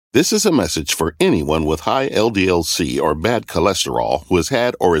This is a message for anyone with high LDL-C or bad cholesterol who has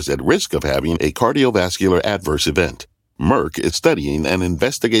had or is at risk of having a cardiovascular adverse event. Merck is studying an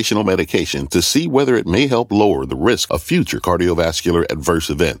investigational medication to see whether it may help lower the risk of future cardiovascular adverse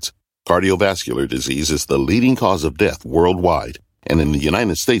events. Cardiovascular disease is the leading cause of death worldwide, and in the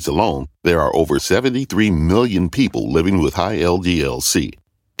United States alone, there are over 73 million people living with high LDL-C.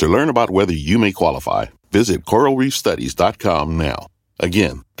 To learn about whether you may qualify, visit CoralReefStudies.com now.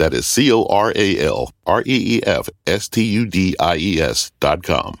 Again, that is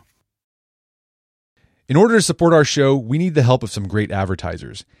CoralReefStudies.com. In order to support our show, we need the help of some great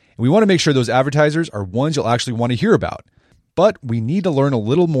advertisers. And we want to make sure those advertisers are ones you'll actually want to hear about. But we need to learn a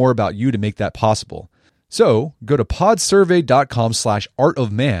little more about you to make that possible. So go to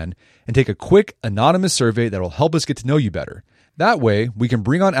podsurvey.com/artofman and take a quick, anonymous survey that will help us get to know you better. That way, we can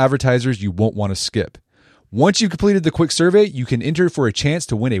bring on advertisers you won't want to skip. Once you've completed the quick survey, you can enter for a chance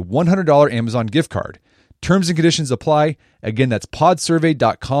to win a $100 Amazon gift card. Terms and conditions apply. Again, that's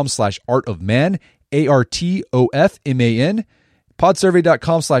podsurvey.com/artofman, ARTOFMAN,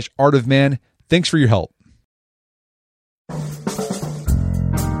 podsurvey.com/artofman. Thanks for your help.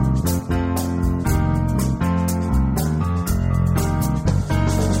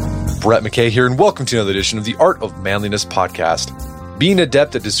 Brett McKay here, and welcome to another edition of the Art of Manliness podcast. Being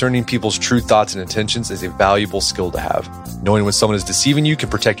adept at discerning people's true thoughts and intentions is a valuable skill to have. Knowing when someone is deceiving you can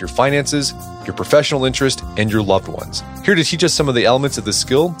protect your finances, your professional interest, and your loved ones. Here to teach us some of the elements of this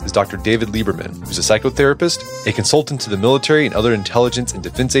skill is Dr. David Lieberman, who's a psychotherapist, a consultant to the military and other intelligence and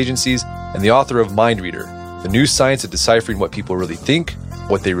defense agencies, and the author of Mind Reader, the new science of deciphering what people really think,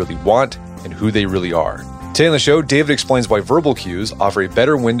 what they really want, and who they really are. Today on the show, David explains why verbal cues offer a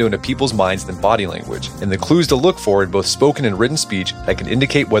better window into people's minds than body language, and the clues to look for in both spoken and written speech that can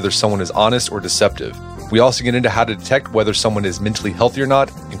indicate whether someone is honest or deceptive. We also get into how to detect whether someone is mentally healthy or not,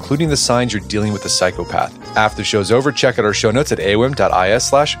 including the signs you're dealing with a psychopath. After the show's over, check out our show notes at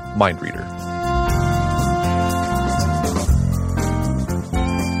aom.is/mindreader.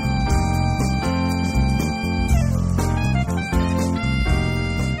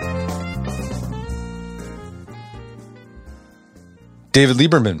 David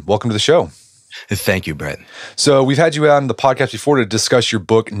Lieberman, welcome to the show. Thank you, Brett. So we've had you on the podcast before to discuss your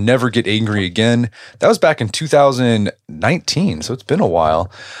book, Never Get Angry Again. That was back in 2019, so it's been a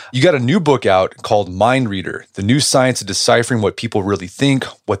while. You got a new book out called Mind Reader, the new science of deciphering what people really think,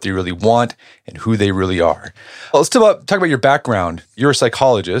 what they really want, and who they really are. Well, let's talk about your background. You're a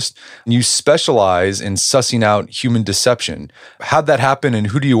psychologist, and you specialize in sussing out human deception. How'd that happen, and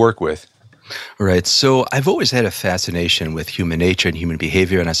who do you work with? Right. So I've always had a fascination with human nature and human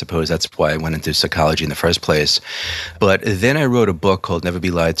behavior, and I suppose that's why I went into psychology in the first place. But then I wrote a book called Never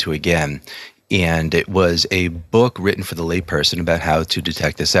Be Lied to Again, and it was a book written for the layperson about how to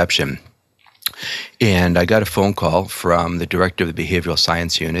detect deception. And I got a phone call from the director of the Behavioral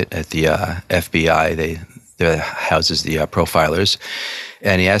Science Unit at the FBI. They houses the profilers.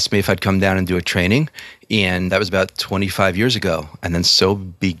 And he asked me if I'd come down and do a training. And that was about 25 years ago. And then so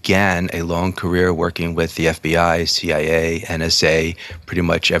began a long career working with the FBI, CIA, NSA, pretty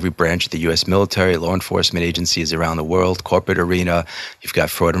much every branch of the U.S. military, law enforcement agencies around the world, corporate arena. You've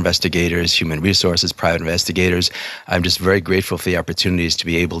got fraud investigators, human resources, private investigators. I'm just very grateful for the opportunities to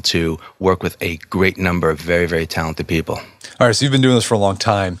be able to work with a great number of very, very talented people. All right, so you've been doing this for a long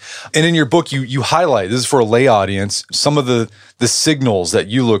time. And in your book, you highlight, this is for a lay audience, some of the signals that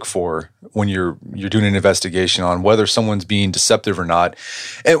you look for when you're doing an investigation on whether someone's being deceptive or not.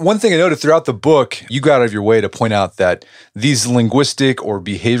 And one thing I noted throughout the book, you got out of your way to point out that these linguistic or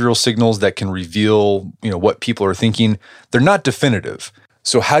behavioral signals that can reveal, what people are thinking, they're not definitive.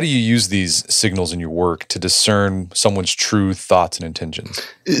 So how do you use these signals in your work to discern someone's true thoughts and intentions?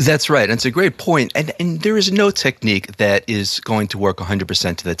 That's right. And it's a great point. And there is no technique that is going to work 100%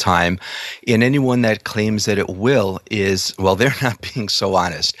 of the time. And anyone that claims that it will is, well, they're not being so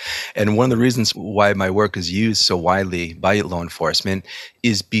honest. And one of the reasons why my work is used so widely by law enforcement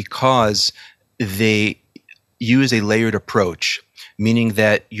is because they use a layered approach. Meaning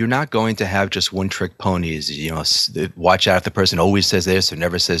that you're not going to have just one-trick ponies, watch out if the person always says this or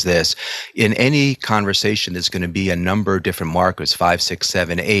never says this. In any conversation, there's going to be a number of different markers, 5, 6,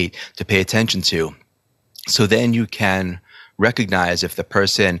 7, 8, to pay attention to. So then you can recognize if the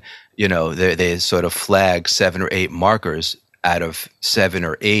person, they sort of flag 7 or 8 markers out of 7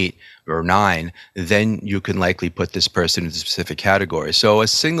 or 8 or 9, then you can likely put this person in a specific category. So a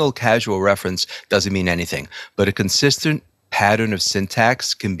single casual reference doesn't mean anything, but a consistent pattern of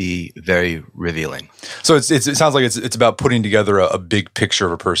syntax can be very revealing. So it sounds like it's about putting together a big picture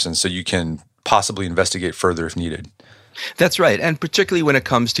of a person so you can possibly investigate further if needed. That's right, and particularly when it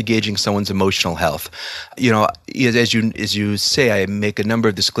comes to gauging someone's emotional health. You know, as you say, I make a number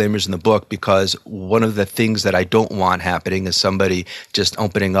of disclaimers in the book because one of the things that I don't want happening is somebody just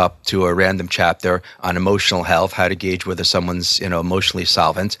opening up to a random chapter on emotional health, how to gauge whether someone's emotionally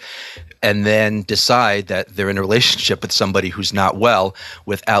solvent, and then decide that they're in a relationship with somebody who's not well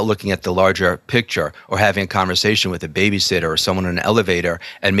without looking at the larger picture, or having a conversation with a babysitter or someone in an elevator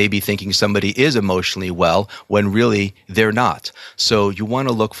and maybe thinking somebody is emotionally well when really they're not. So you want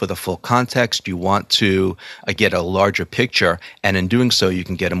to look for the full context. You want to get a larger picture, and in doing so, you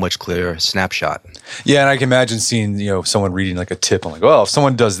can get a much clearer snapshot. Yeah, and I can imagine seeing someone reading like a tip and like, oh, if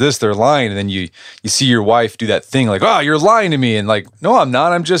someone does this, they're lying, and then you see your wife do that thing like, oh, you're lying to me, and like, no, I'm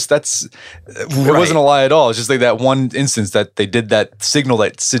not. It wasn't a lie at all. It's just like that one instance that they did that signal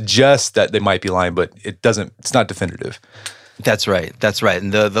that suggests that they might be lying, but it's not definitive. That's right. That's right.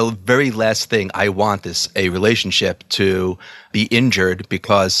 And the very last thing I want is a relationship to be injured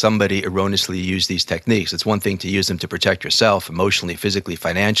because somebody erroneously used these techniques. It's one thing to use them to protect yourself emotionally, physically,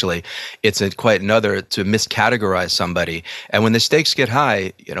 financially. It's quite another to miscategorize somebody. And when the stakes get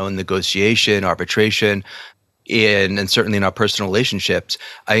high, in negotiation, arbitration, and certainly in our personal relationships,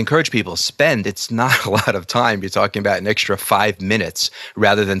 I encourage people, it's not a lot of time. You're talking about an extra 5 minutes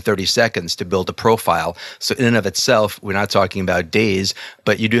rather than 30 seconds to build a profile. So in and of itself, we're not talking about days,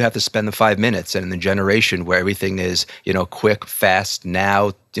 but you do have to spend the 5 minutes. And in the generation where everything is, quick, fast,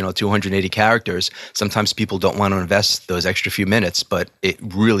 now, 280 characters, sometimes people don't want to invest those extra few minutes, but it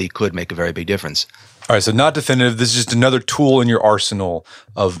really could make a very big difference. All right, so not definitive. This is just another tool in your arsenal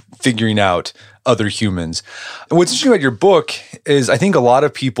of figuring out other humans. And what's interesting about your book is I think a lot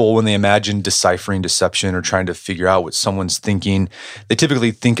of people, when they imagine deciphering deception or trying to figure out what someone's thinking, they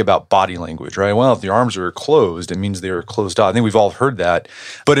typically think about body language, right? Well, if the arms are closed, it means they're closed off. I think we've all heard that.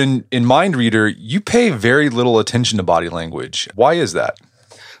 But in MindReader, you pay very little attention to body language. Why is that?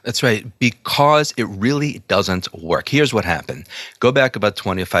 That's right, because it really doesn't work. Here's what happened. Go back about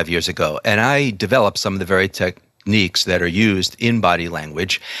 25 years ago, and I developed some of the very techniques that are used in body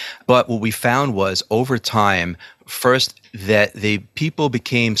language. But what we found was over time, first, that the people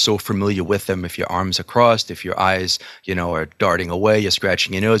became so familiar with them. If your arms are crossed, if your eyes, are darting away, you're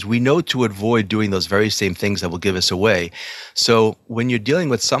scratching your nose, we know to avoid doing those very same things that will give us away. So when you're dealing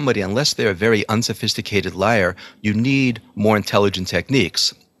with somebody, unless they're a very unsophisticated liar, you need more intelligent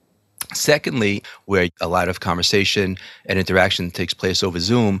techniques. Secondly, where a lot of conversation and interaction takes place over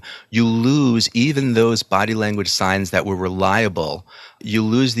Zoom, you lose even those body language signs that were reliable. You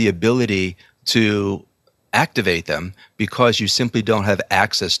lose the ability to activate them because you simply don't have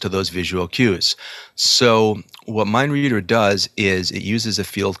access to those visual cues. So what MindReader does is it uses a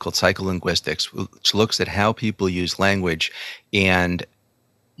field called psycholinguistics, which looks at how people use language and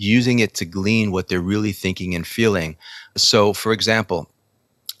using it to glean what they're really thinking and feeling. So, for example,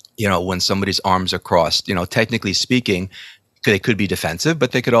 when somebody's arms are crossed, technically speaking, they could be defensive,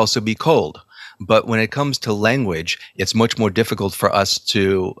 but they could also be cold. But when it comes to language, it's much more difficult for us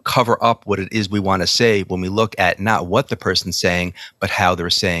to cover up what it is we want to say when we look at not what the person's saying, but how they're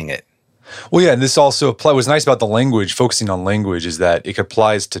saying it. Well, yeah, and this also applies. What's nice about the language, focusing on language, is that it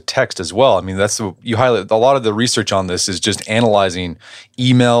applies to text as well. I mean, you highlight a lot of the research on this is just analyzing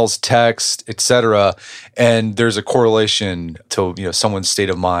emails, text, etc., and there's a correlation to someone's state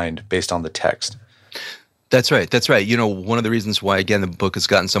of mind based on the text. That's right. That's right. One of the reasons why, again, the book has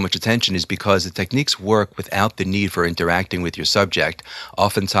gotten so much attention is because the techniques work without the need for interacting with your subject.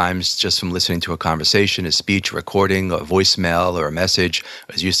 Oftentimes, just from listening to a conversation, a speech, a recording, a voicemail, or a message,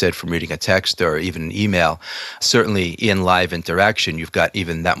 as you said, from reading a text or even an email. Certainly, in live interaction, you've got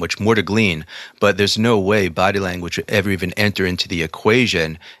even that much more to glean. But there's no way body language would ever even enter into the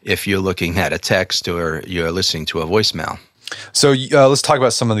equation if you're looking at a text or you're listening to a voicemail. So let's talk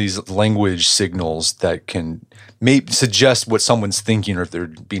about some of these language signals that can suggest what someone's thinking or if they're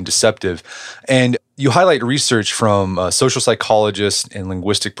being deceptive. And you highlight research from a social psychologist and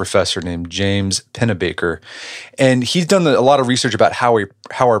linguistic professor named James Pennebaker. And he's done a lot of research about how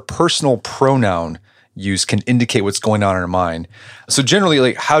our personal pronoun use can indicate what's going on in our mind. So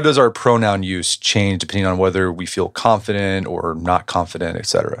generally, how does our pronoun use change depending on whether we feel confident or not confident, et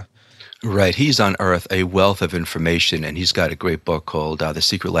cetera? Right. He's unearthed a wealth of information, and he's got a great book called The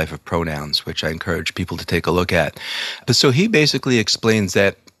Secret Life of Pronouns, which I encourage people to take a look at. So he basically explains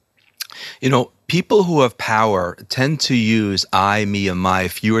that, People who have power tend to use I, me, and my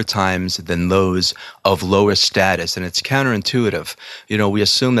fewer times than those of lower status, and it's counterintuitive. We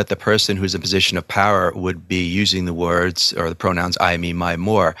assume that the person who's in a position of power would be using the words or the pronouns I, me, my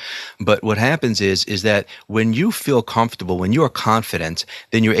more. But what happens is that when you feel comfortable, when you are confident,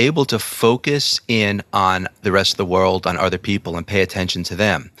 then you're able to focus in on the rest of the world, on other people, and pay attention to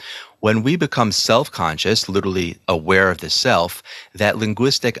them. When we become self-conscious, literally aware of the self, that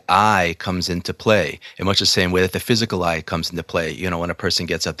linguistic I comes into play in much the same way that the physical I comes into play. When a person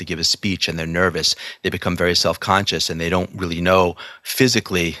gets up to give a speech and they're nervous, they become very self-conscious and they don't really know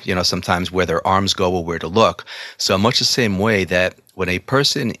physically, sometimes where their arms go or where to look. So much the same way that when a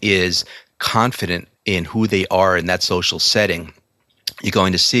person is confident in who they are in that social setting, you're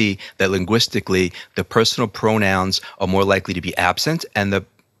going to see that linguistically, the personal pronouns are more likely to be absent and the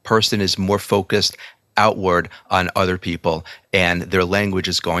person is more focused outward on other people, and their language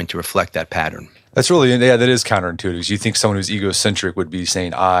is going to reflect that pattern. That is counterintuitive. You think someone who's egocentric would be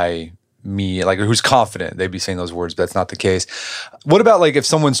saying I, me, like who's confident, they'd be saying those words, but that's not the case. What about if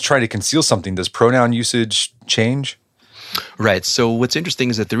someone's trying to conceal something, does pronoun usage change? Right. So what's interesting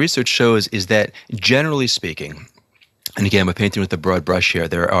is that the research shows is that generally speaking, and again, we're painting with a broad brush here,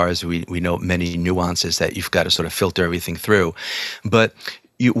 there are, as we know, many nuances that you've got to sort of filter everything through. But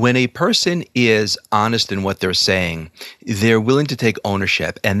when a person is honest in what they're saying, they're willing to take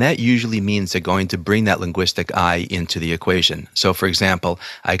ownership, and that usually means they're going to bring that linguistic I into the equation. So, for example,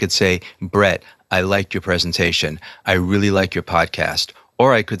 I could say, Brett, I liked your presentation. I really like your podcast.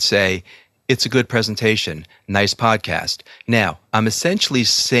 Or I could say, it's a good presentation. Nice podcast. Now, I'm essentially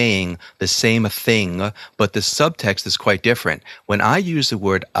saying the same thing, but the subtext is quite different. When I use the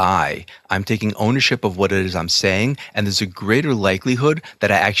word I, I'm taking ownership of what it is I'm saying, and there's a greater likelihood that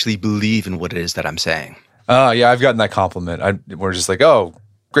I actually believe in what it is that I'm saying. Yeah, I've gotten that compliment. We're just like, oh,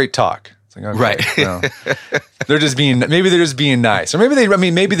 great talk. It's like, okay, right. No. They're just being nice. Or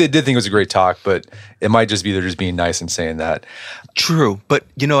maybe they did think it was a great talk, but it might just be they're just being nice and saying that. True. But,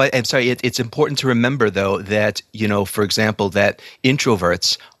 I'm sorry, it's important to remember, though, that, for example, that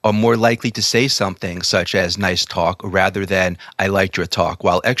introverts are more likely to say something such as nice talk rather than I liked your talk,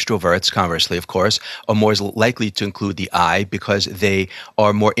 while extroverts, conversely, of course, are more likely to include the I because they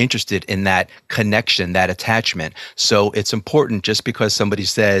are more interested in that connection, that attachment. So it's important just because somebody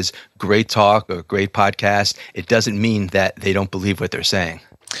says great talk or great podcast, it doesn't mean that they don't believe what they're saying.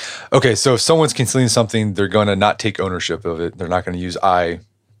 Okay, so if someone's concealing something, they're going to not take ownership of it. They're not going to use I,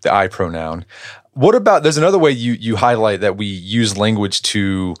 the I pronoun. What about, there's another way you highlight that we use language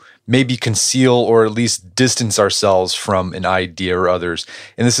to maybe conceal or at least distance ourselves from an idea or others.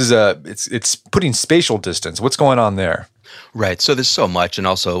 And this is it's putting spatial distance. What's going on there? Right. So there's so much, and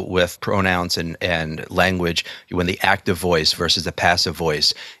also with pronouns and language, when the active voice versus the passive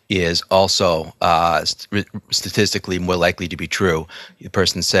voice is also statistically more likely to be true. The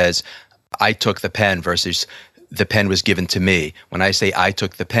person says, I took the pen versus the pen was given to me. When I say I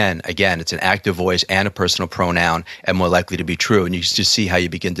took the pen, again, it's an active voice and a personal pronoun and more likely to be true. And you just see how you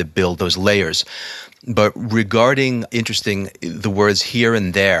begin to build those layers. But regarding the words here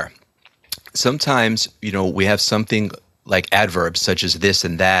and there, sometimes, we have something like adverbs such as this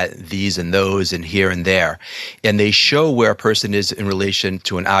and that, these and those, and here and there. And they show where a person is in relation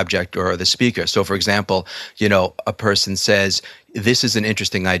to an object or the speaker. So, for example, a person says, this is an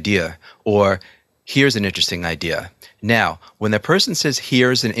interesting idea, or here's an interesting idea. Now, when the person says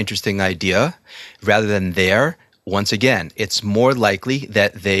here's an interesting idea, rather than there, once again, it's more likely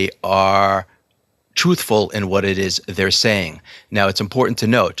that they are truthful in what it is they're saying. Now, it's important to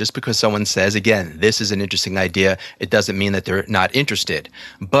note, just because someone says, again, this is an interesting idea, it doesn't mean that they're not interested.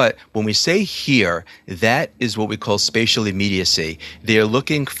 But when we say here, that is what we call spatial immediacy. They're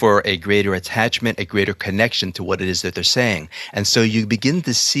looking for a greater attachment, a greater connection to what it is that they're saying. And so you begin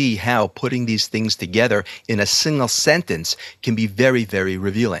to see how putting these things together in a single sentence can be very, very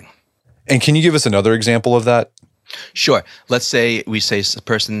revealing. And can you give us another example of that? Sure. Let's say a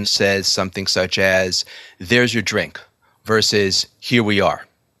person says something such as, there's your drink, versus here we are.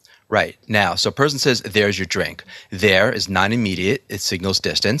 Right. Now, so a person says, there's your drink. There is non-immediate. It signals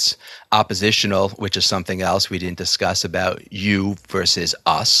distance. Oppositional, which is something else we didn't discuss about you versus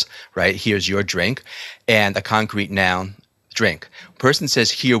us, right? Here's your drink. And a concrete noun, drink. Person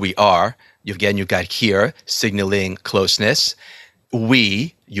says, here we are. Again, you've got here, signaling closeness.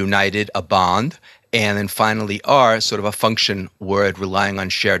 We, united, a bond. And then finally are sort of a function word relying on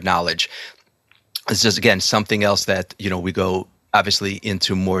shared knowledge. This is, again, something else that, we go obviously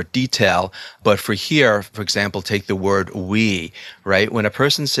into more detail. But for here, for example, take the word we, right? When a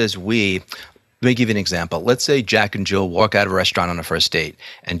person says we, Let me give you an example. Let's say Jack and Jill walk out of a restaurant on a first date,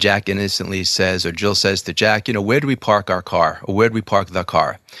 and Jack innocently says, or Jill says to Jack, where do we park our car? Or where do we park the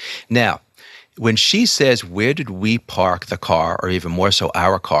car? Now, when she says, where did we park the car, or even more so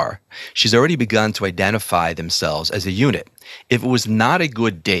our car, she's already begun to identify themselves as a unit. If it was not a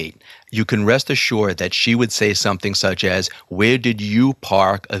good date, you can rest assured that she would say something such as, where did you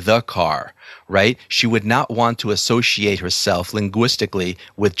park the car, right? She would not want to associate herself linguistically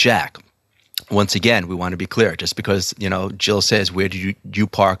with Jack. Once again, we want to be clear. Just because, Jill says, where did you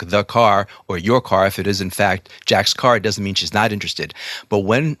park the car or your car, if it is in fact Jack's car, it doesn't mean she's not interested. But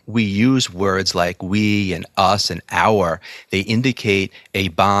when we use words like we and us and our, they indicate a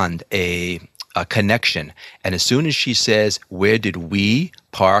bond, a connection. And as soon as she says, where did we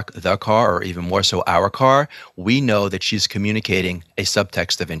park the car, or even more so our car, we know that she's communicating a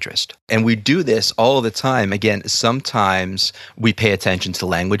subtext of interest. And we do this all the time. Again, sometimes we pay attention to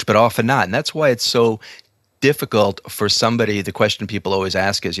language, but often not. And that's why it's so difficult for somebody. The question people always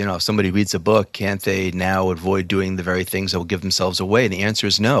ask is, if somebody reads a book, can't they now avoid doing the very things that will give themselves away? And the answer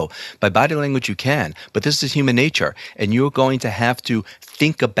is no. By body language, you can. But this is human nature. And you're going to have to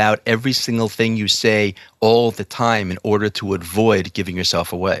think about every single thing you say all the time in order to avoid giving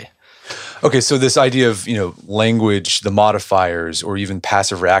yourself away. Okay, so this idea of, language, the modifiers, or even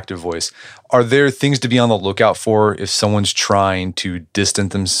passive reactive voice, are there things to be on the lookout for if someone's trying to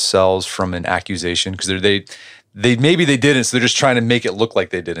distance themselves from an accusation? Because they maybe they didn't, so they're just trying to make it look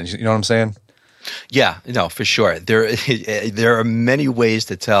like they didn't. You know what I'm saying? Yeah, no, for sure. There are many ways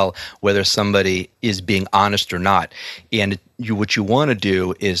to tell whether somebody is being honest or not. And what you want to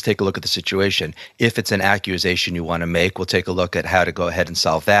do is take a look at the situation. If it's an accusation you want to make, we'll take a look at how to go ahead and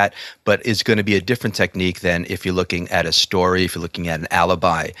solve that. But it's going to be a different technique than if you're looking at a story, if you're looking at an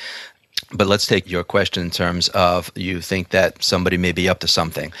alibi. But let's take your question in terms of you think that somebody may be up to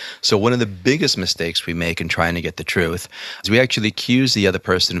something. So one of the biggest mistakes we make in trying to get the truth is we actually accuse the other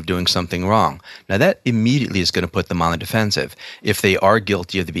person of doing something wrong. Now that immediately is going to put them on the defensive. If they are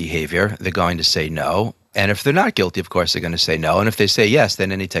guilty of the behavior, they're going to say no. And if they're not guilty, of course, they're going to say no. And if they say yes,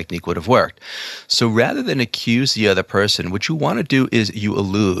 then any technique would have worked. So rather than accuse the other person, what you want to do is you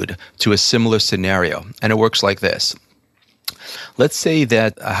allude to a similar scenario. And it works like this. Let's say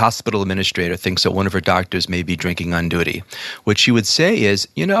that a hospital administrator thinks that one of her doctors may be drinking on duty. What she would say is,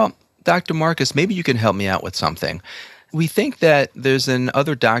 Dr. Marcus, maybe you can help me out with something. We think that there's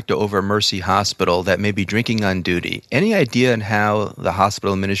another doctor over at Mercy Hospital that may be drinking on duty. Any idea on how the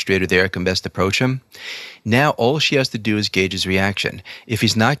hospital administrator there can best approach him? Now all she has to do is gauge his reaction. If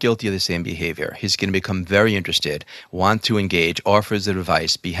he's not guilty of the same behavior, he's going to become very interested, want to engage, offer his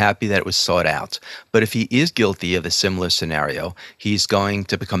advice, be happy that it was sought out. But if he is guilty of a similar scenario, he's going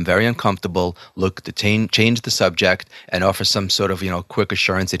to become very uncomfortable, look to change the subject, and offer some sort of quick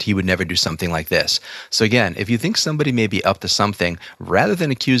assurance that he would never do something like this. So again, if you think somebody may be up to something, rather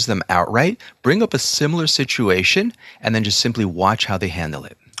than accuse them outright, bring up a similar situation and then just simply watch how they handle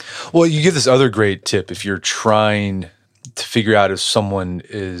it. Well, you give this other great tip if you're trying to figure out if someone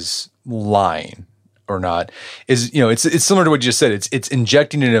is lying or not. It's similar to what you just said. It's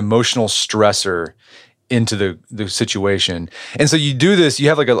injecting an emotional stressor into the situation. And so you do this. You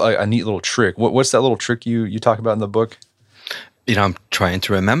have like a neat little trick. What's that little trick you talk about in the book? I'm trying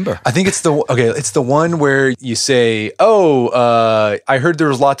to remember. I think it's the one where you say, I heard there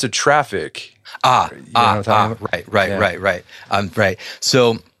was lots of traffic. Right. Right.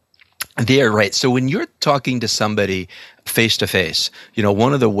 So there, right. So when you're talking to somebody face to face,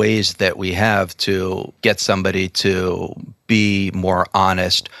 one of the ways that we have to get somebody to be more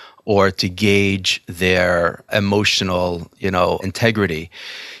honest or to gauge their emotional, integrity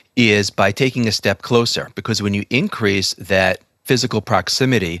is by taking a step closer. Because when you increase that physical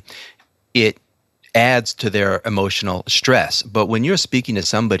proximity, it adds to their emotional stress. But when you're speaking to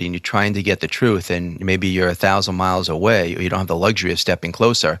somebody and you're trying to get the truth and maybe you're 1,000 miles away, or you don't have the luxury of stepping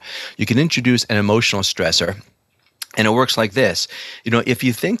closer, you can introduce an emotional stressor. And it works like this. If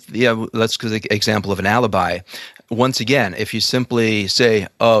you think, let's give the example of an alibi. Once again, if you simply say,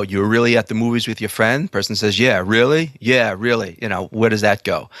 oh, you're really at the movies with your friend? Person says, yeah, really? Yeah, really. Where does that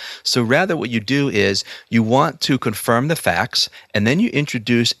go? So rather what you do is you want to confirm the facts, and then you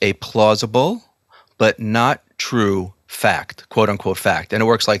introduce a plausible but not true fact, quote unquote fact. And it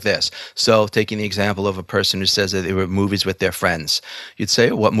works like this. So taking the example of a person who says that they were at movies with their friends, you'd say,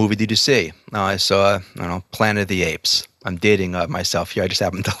 what movie did you see? Oh, I saw, Planet of the Apes. I'm dating myself here. I just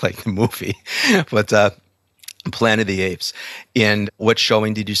happen to like the movie. But Planet of the Apes. And what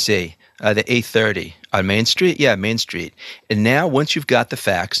showing did you see? The 8:30 on Main Street? Yeah, Main Street. And now once you've got the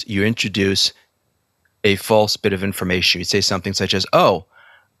facts, you introduce a false bit of information. You'd say something such as,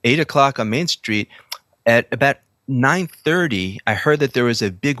 8 o'clock on Main Street. At about 9:30, I heard that there was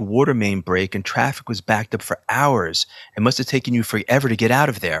a big water main break and traffic was backed up for hours. It must have taken you forever to get out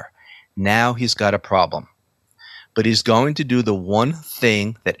of there. Now he's got a problem. But he's going to do the one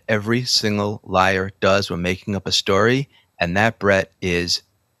thing that every single liar does when making up a story, and that, Brett, is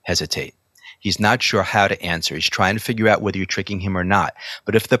hesitate. He's not sure how to answer. He's trying to figure out whether you're tricking him or not.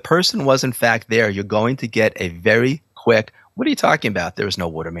 But if the person was in fact there, you're going to get a very quick, what are you talking about? There was no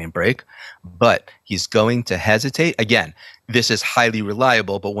water main break. But he's going to hesitate. Again, this is highly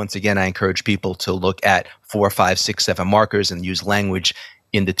reliable, but once again, I encourage people to look at 4, 5, 6, 7 markers and use language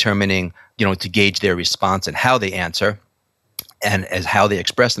in determining, to gauge their response and how they answer and as how they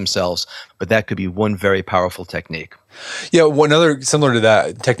express themselves. But that could be one very powerful technique. Yeah, one other similar to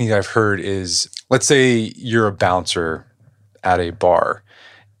that technique I've heard is, let's say you're a bouncer at a bar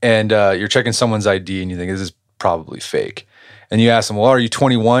and you're checking someone's ID and you think this is probably fake. And you ask them, well, are you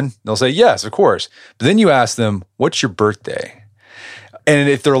 21? They'll say, yes, of course. But then you ask them, what's your birthday? And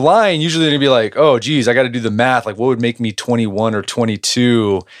if they're lying, usually they're going to be like, oh, geez, I got to do the math. Like, what would make me 21 or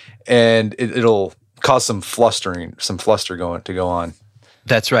 22? And it'll cause some fluster to go on.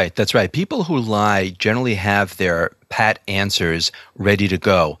 That's right. That's right. People who lie generally have their pat answers ready to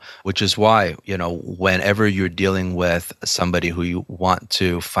go, which is why, whenever you're dealing with somebody who you want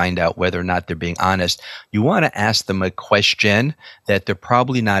to find out whether or not they're being honest, you want to ask them a question that they're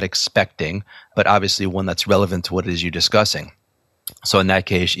probably not expecting, but obviously one that's relevant to what it is you're discussing. So in that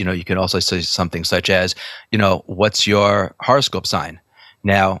case, you can also say something such as, what's your horoscope sign?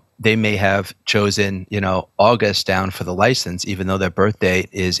 Now, they may have chosen, August down for the license, even though their birthday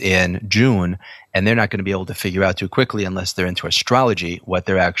is in June, and they're not going to be able to figure out too quickly unless they're into astrology what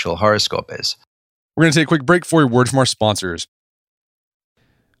their actual horoscope is. We're going to take a quick break for a word from our sponsors.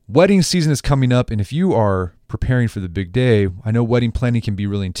 Wedding season is coming up, and if you are preparing for the big day, I know wedding planning can be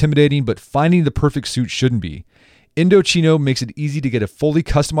really intimidating, but finding the perfect suit shouldn't be. Indochino makes it easy to get a fully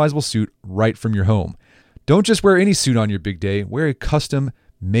customizable suit right from your home. Don't just wear any suit on your big day, wear a custom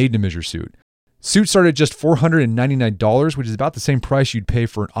made-to-measure suit. Suits start at just $499, which is about the same price you'd pay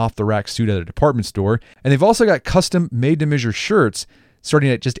for an off-the-rack suit at a department store. And they've also got custom made-to-measure shirts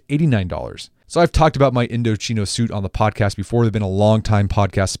starting at just $89. So I've talked about my Indochino suit on the podcast before. They've been a long-time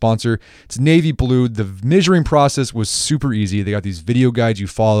podcast sponsor. It's navy blue. The measuring process was super easy. They got these video guides you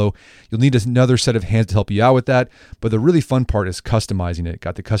follow. You'll need another set of hands to help you out with that. But the really fun part is customizing it.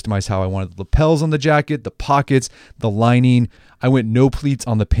 Got to customize how I wanted the lapels on the jacket, the pockets, the lining. I went no pleats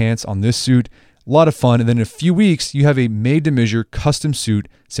on the pants on this suit. A lot of fun. And then in a few weeks, you have a made-to-measure custom suit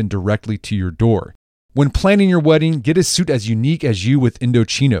sent directly to your door. When planning your wedding, get a suit as unique as you with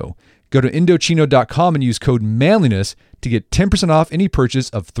Indochino. Go to Indochino.com and use code manliness to get 10% off any purchase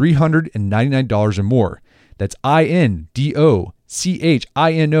of $399 or more. That's INDOCHINO.com,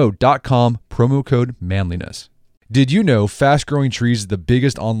 promo code manliness. Did you know Fast Growing Trees is the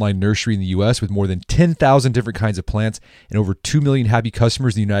biggest online nursery in the U.S. with more than 10,000 different kinds of plants and over 2 million happy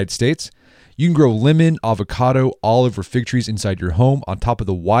customers in the United States? You can grow lemon, avocado, olive, or fig trees inside your home on top of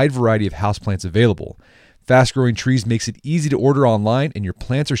the wide variety of houseplants available. Fast Growing Trees makes it easy to order online, and your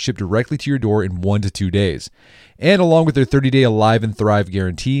plants are shipped directly to your door in 1 to 2 days. And along with their 30-day Alive and Thrive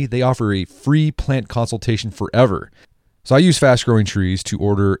guarantee, they offer a free plant consultation forever. So I use Fast Growing Trees to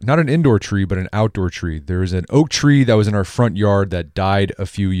order not an indoor tree, but an outdoor tree. There is an oak tree that was in our front yard that died a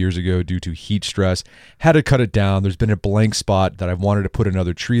few years ago due to heat stress. Had to cut it down. There's been a blank spot that I wanted to put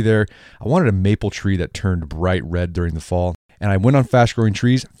another tree there. I wanted a maple tree that turned bright red during the fall. And I went on Fast Growing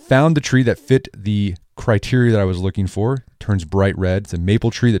Trees, found the tree that fit the criteria that I was looking for. Turns bright red. It's a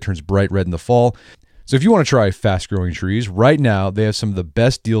maple tree that turns bright red in the fall. So if you want to try Fast Growing Trees, right now they have some of the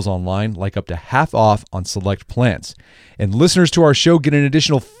best deals online, like up to half off on select plants. And listeners to our show get an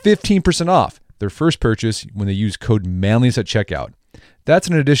additional 15% off their first purchase when they use code manliness at checkout. That's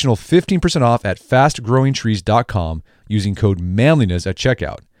an additional 15% off at fastgrowingtrees.com using code manliness at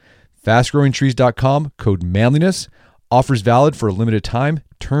checkout. Fastgrowingtrees.com, code manliness. Offers valid for a limited time.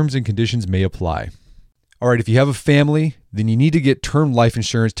 Terms and conditions may apply. All right, if you have a family, then you need to get term life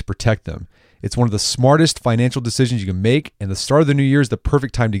insurance to protect them. It's one of the smartest financial decisions you can make, and the start of the new year is the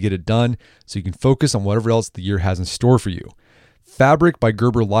perfect time to get it done so you can focus on whatever else the year has in store for you. Fabric by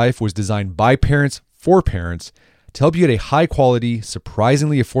Gerber Life was designed by parents for parents to help you get a high-quality,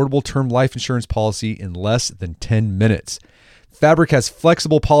 surprisingly affordable term life insurance policy in less than 10 minutes. Fabric has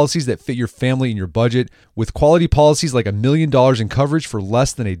flexible policies that fit your family and your budget, with quality policies like $1 million in coverage for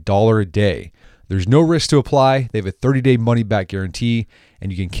less than $1 a day. There's no risk to apply. They have a 30-day money-back guarantee, and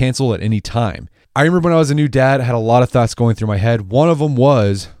you can cancel at any time. I remember when I was a new dad, I had a lot of thoughts going through my head. One of them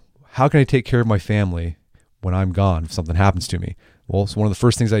was, how can I take care of my family when I'm gone if something happens to me? Well, so one of the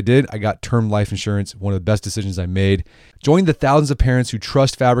first things I did, I got term life insurance, one of the best decisions I made. Join the thousands of parents who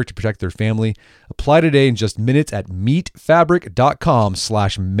trust Fabric to protect their family. Apply today in just minutes at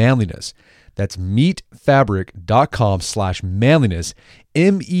meetfabric.com/manliness. That's meetfabric.com/manliness.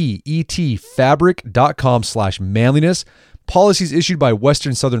 MEET fabric.com/manliness. Policies issued by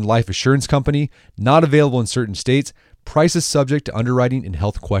Western Southern Life Assurance Company, not available in certain states. Prices subject to underwriting and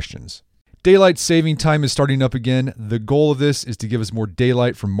health questions. Daylight saving time is starting up again. The goal of this is to give us more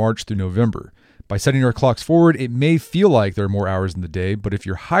daylight from March through November. By setting our clocks forward, it may feel like there are more hours in the day, but if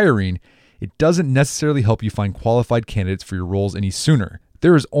you're hiring, it doesn't necessarily help you find qualified candidates for your roles any sooner.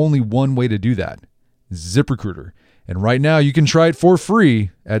 There is only one way to do that: ZipRecruiter. And right now you can try it for free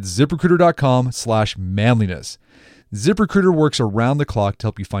at ZipRecruiter.com/manliness. ZipRecruiter works around the clock to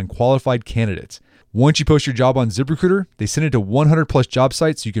help you find qualified candidates. Once you post your job on ZipRecruiter, they send it to 100 plus job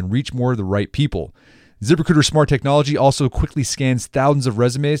sites so you can reach more of the right people. ZipRecruiter's smart technology also quickly scans thousands of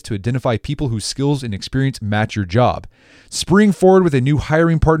resumes to identify people whose skills and experience match your job. Spring forward with a new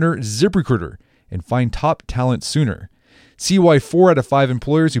hiring partner, ZipRecruiter, and find top talent sooner. See why 4 out of 5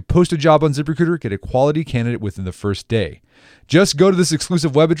 employers who post a job on ZipRecruiter get a quality candidate within the first day. Just go to this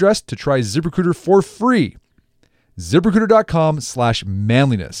exclusive web address to try ZipRecruiter for free.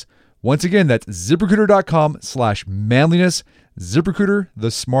 ZipRecruiter.com/manliness. Once again, that's ZipRecruiter.com/manliness. ZipRecruiter,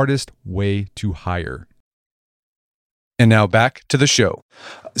 the smartest way to hire. And now back to the show.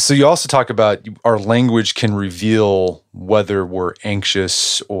 So you also talk about our language can reveal whether we're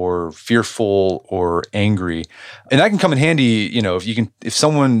anxious or fearful or angry. And that can come in handy, if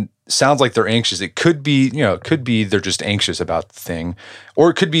someone sounds like they're anxious, it could be they're just anxious about the thing,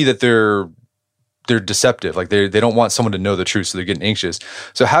 or it could be that they're deceptive, like they don't want someone to know the truth, so they're getting anxious.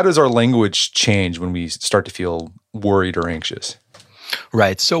 So how does our language change when we start to feel worried or anxious?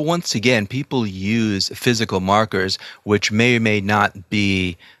 Right. So once again, people use physical markers, which may or may not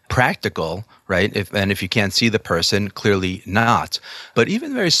be practical, right? If you can't see the person, clearly not. But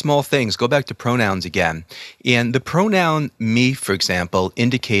even very small things, go back to pronouns again. And the pronoun me, for example,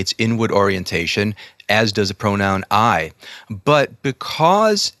 indicates inward orientation, as does the pronoun I. But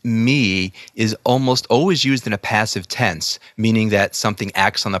because me is almost always used in a passive tense, meaning that something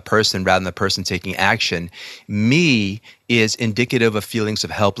acts on the person rather than the person taking action, me is indicative of feelings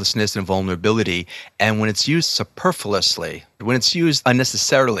of helplessness and vulnerability. And when it's used superfluously, when it's used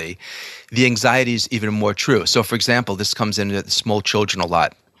unnecessarily, the anxiety is even more true. So for example, this comes into small children a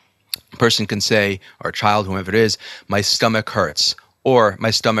lot. A person can say, or a child, whoever it is, my stomach hurts, or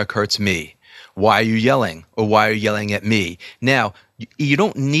my stomach hurts me. Why are you yelling? Or why are you yelling at me? Now, you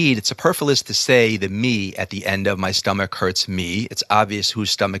don't need, it's superfluous to say the me at the end of my stomach hurts me. It's obvious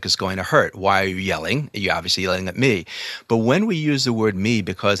whose stomach is going to hurt. Why are you yelling? You're obviously yelling at me. But when we use the word me,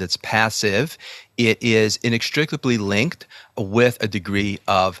 because it's passive, it is inextricably linked with a degree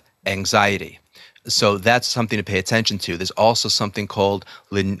of anxiety. So that's something to pay attention to. There's also something called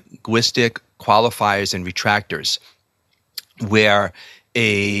linguistic qualifiers and retractors, where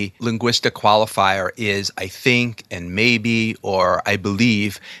a linguistic qualifier is I think and maybe or I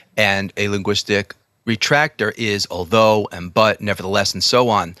believe, and a linguistic retractor is although and but, nevertheless, and so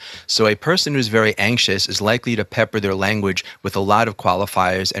on. So a person who's very anxious is likely to pepper their language with a lot of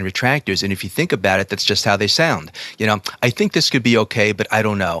qualifiers and retractors. And if you think about it, that's just how they sound. I think this could be okay, but I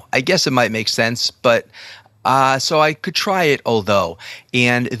don't know. I guess it might make sense, but so I could try it, although.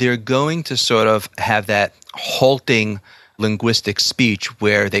 And they're going to sort of have that halting linguistic speech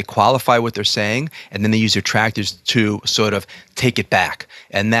where they qualify what they're saying and then they use retractors to sort of take it back.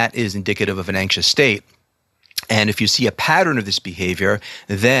 And that is indicative of an anxious state. And if you see a pattern of this behavior,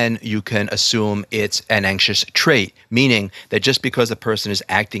 then you can assume it's an anxious trait, meaning that just because a person is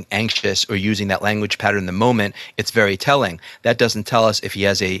acting anxious or using that language pattern in the moment, it's very telling. That doesn't tell us if he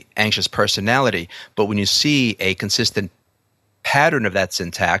has an anxious personality. But when you see a consistent pattern of that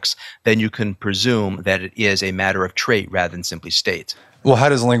syntax, then you can presume that it is a matter of trait rather than simply state. Well, how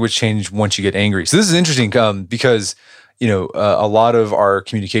does language change once you get angry? So this is interesting because, a lot of our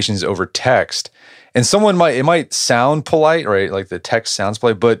communication is over text, and it might sound polite, right? Like the text sounds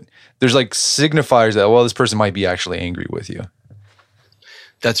polite, but there's like signifiers that, well, this person might be actually angry with you.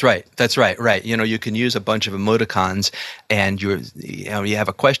 That's right. Right. You can use a bunch of emoticons and you have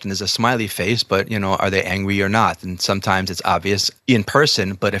a question, there's a smiley face, but are they angry or not? And sometimes it's obvious in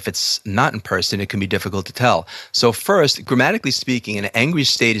person, but if it's not in person, it can be difficult to tell. So first, grammatically speaking, an angry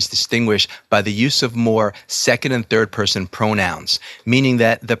state is distinguished by the use of more second and third person pronouns, meaning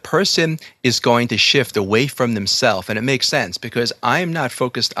that the person is going to shift away from themselves. And it makes sense because I'm not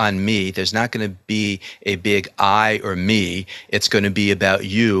focused on me. There's not going to be a big I or me. It's going to be about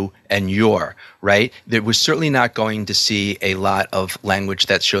you and your, right? We're certainly not going to see a lot of language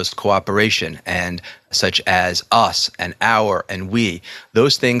that shows cooperation, and such as us and our and we.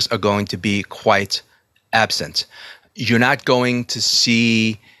 Those things are going to be quite absent. You're not going to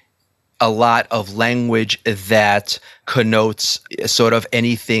see a lot of language that connotes sort of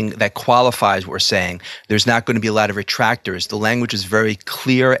anything that qualifies what we're saying. There's not going to be a lot of retractors. The language is very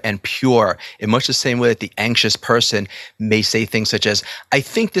clear and pure, in much the same way that the anxious person may say things such as, I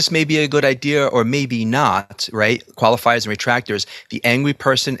think this may be a good idea or maybe not, right? Qualifiers and retractors. The angry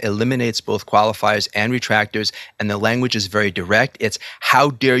person eliminates both qualifiers and retractors, and the language is very direct. It's, how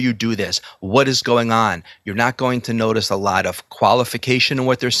dare you do this? What is going on? You're not going to notice a lot of qualification in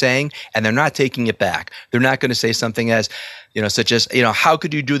what they're saying, and they're not taking it back. They're not going to say something as, such as, how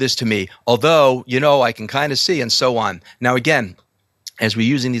could you do this to me? Although, I can kind of see, and so on. Now, again, as we're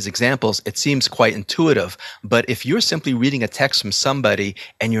using these examples, it seems quite intuitive. But if you're simply reading a text from somebody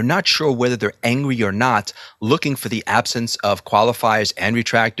and you're not sure whether they're angry or not, looking for the absence of qualifiers and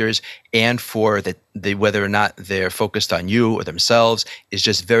retractors and for the whether or not they're focused on you or themselves is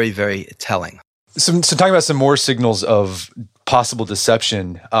just very, very telling. So talking about some more signals of possible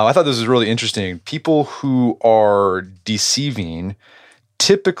deception, I thought this was really interesting. People who are deceiving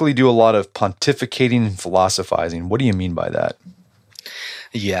typically do a lot of pontificating and philosophizing. What do you mean by that?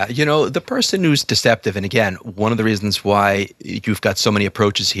 Yeah, the person who's deceptive, and again, one of the reasons why you've got so many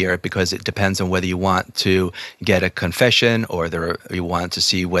approaches here, because it depends on whether you want to get a confession or you want to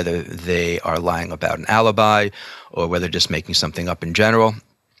see whether they are lying about an alibi or whether they're just making something up in general.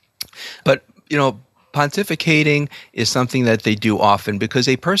 But, pontificating is something that they do often because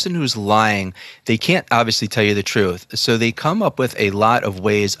a person who's lying, they can't obviously tell you the truth. So they come up with a lot of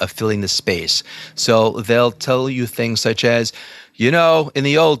ways of filling the space. So they'll tell you things such as, in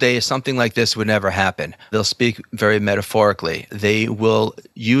the old days, something like this would never happen. They'll speak very metaphorically. They will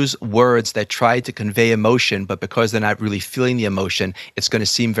use words that try to convey emotion, but because they're not really feeling the emotion, it's going to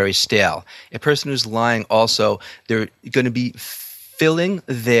seem very stale. A person who's lying also, they're going to be filling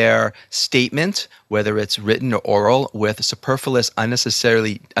their statement, whether it's written or oral, with superfluous,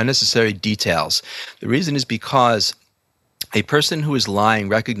 unnecessary details. The reason is because a person who is lying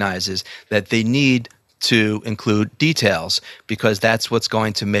recognizes that they need to include details because that's what's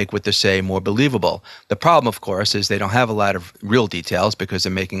going to make what they're saying more believable. The problem, of course, is they don't have a lot of real details because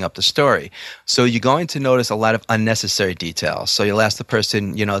they're making up the story. So you're going to notice a lot of unnecessary details. So you'll ask the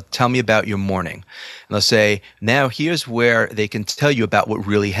person, tell me about your morning. And they'll say, now here's where they can tell you about what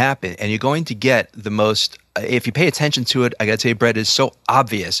really happened. And you're going to get the most, if you pay attention to it, I got to tell you, Brett, it's so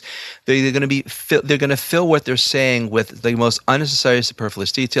obvious. They're going to fill what they're saying with the most unnecessary,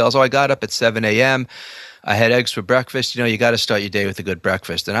 superfluous details. Oh, I got up at 7 a.m. I had eggs for breakfast. You got to start your day with a good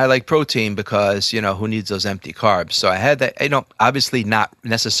breakfast. And I like protein because, who needs those empty carbs? So I had that, obviously not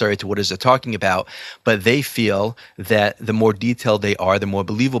necessary to what is they're talking about, but they feel that the more detailed they are, the more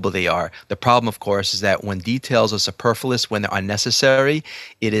believable they are. The problem, of course, is that when details are superfluous, when they're unnecessary,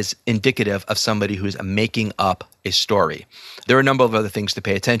 it is indicative of somebody who's making up a story. There are a number of other things to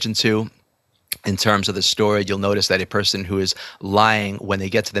pay attention to. In terms of the story, you'll notice that a person who is lying, when they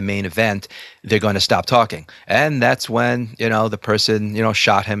get to the main event, they're going to stop talking. And that's when, the person,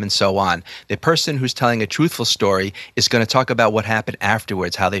 shot him and so on. The person who's telling a truthful story is going to talk about what happened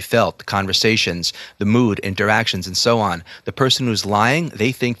afterwards, how they felt, the conversations, the mood, interactions, and so on. The person who's lying,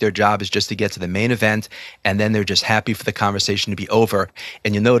 they think their job is just to get to the main event, and then they're just happy for the conversation to be over.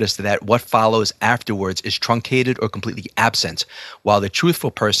 And you'll notice that what follows afterwards is truncated or completely absent, while the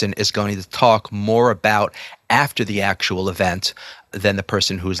truthful person is going to talk more about after the actual event than the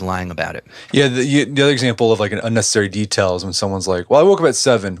person who's lying about it. Yeah, the other example of like an unnecessary detail is when someone's like, well, I woke up at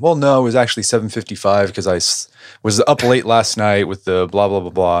 7. Well, no, it was actually 7:55 because I was up late last night with the blah, blah, blah,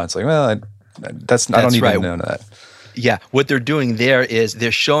 blah. It's like, well, I don't even know that. Yeah, what they're doing there is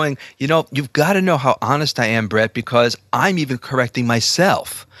they're showing, you've got to know how honest I am, Brett, because I'm even correcting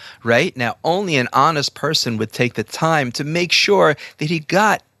myself, right? Now, only an honest person would take the time to make sure that he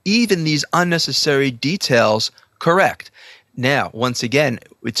got even these unnecessary details correct. Now, once again,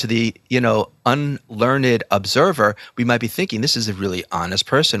 to the, unlearned observer, we might be thinking, this is a really honest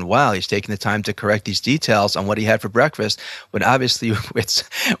person. Wow, he's taking the time to correct these details on what he had for breakfast. But obviously,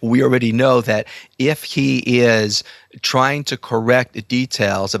 we already know that if he is trying to correct the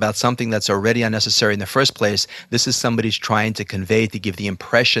details about something that's already unnecessary in the first place, this is somebody's trying to convey, to give the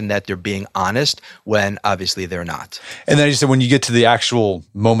impression that they're being honest when obviously they're not. And then you said when you get to the actual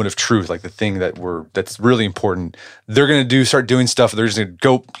moment of truth, like the thing that's really important, they're going to start doing stuff. They're just going to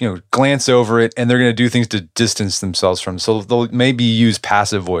go, glance over it, and they're going to do things to distance themselves from. So they'll maybe use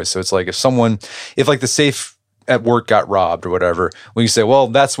passive voice. So it's like if like the safe at work got robbed or whatever, when you say, well,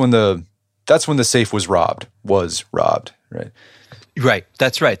 that's when the safe was robbed, right? Right.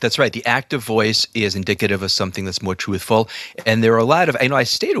 That's right. The active voice is indicative of something that's more truthful. And there are a lot of, I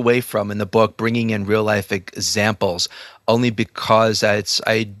stayed away from in the book bringing in real life examples only because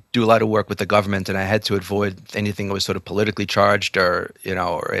I do a lot of work with the government and I had to avoid anything that was sort of politically charged or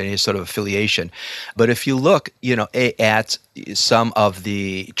any sort of affiliation. But if you look, at some of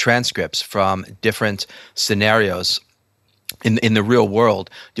the transcripts from different scenarios in the real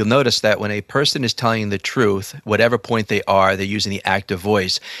world, you'll notice that when a person is telling the truth, whatever point they are, they're using the active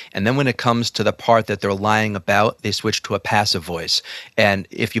voice. And then when it comes to the part that they're lying about, they switch to a passive voice. And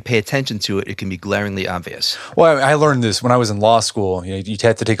if you pay attention to it, it can be glaringly obvious. Well, I learned this when I was in law school. You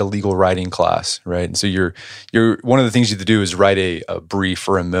had to take a legal writing class, right? And so you're one of the things you have to do is write a brief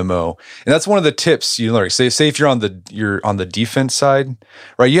or a memo. And that's one of the tips you learn. Say if you're on the defense side,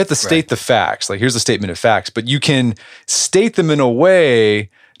 right? You have to state the facts. Like, here's a statement of facts, but you can state them in a way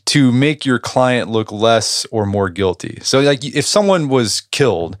to make your client look less or more guilty. So like if someone was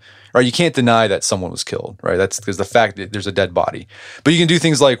killed, right, you can't deny that someone was killed, right? That's because the fact that there's a dead body. But you can do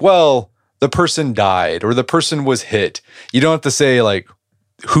things like, well, the person died or the person was hit. You don't have to say like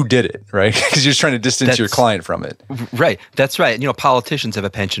who did it, right? Because you're just trying to distance your client from it. Right. That's right. Politicians have a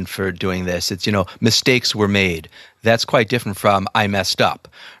penchant for doing this. It's, mistakes were made. That's quite different from I messed up,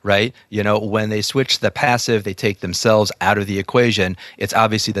 right? When they switch the passive, they take themselves out of the equation. It's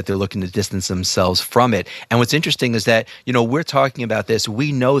obviously that they're looking to distance themselves from it. And what's interesting is that, we're talking about this,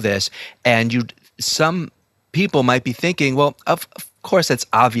 we know this, and some people might be thinking, well, of course, that's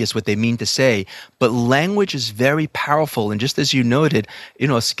obvious what they mean to say, but language is very powerful. And just as you noted,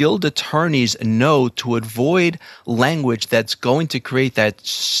 skilled attorneys know to avoid language that's going to create that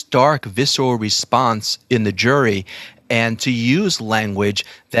stark, visceral response in the jury and to use language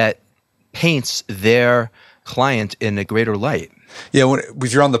that paints their client in a greater light. Yeah,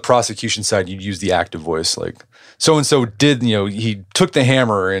 if you're on the prosecution side, you'd use the active voice, like so-and-so did, he took the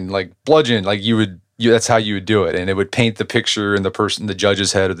hammer and like bludgeoned, like that's how you would do it. And it would paint the picture in the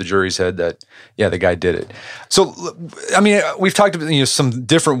judge's head or the jury's head that, yeah, the guy did it. So, we've talked about, some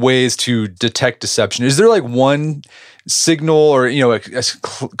different ways to detect deception. Is there like one signal or, a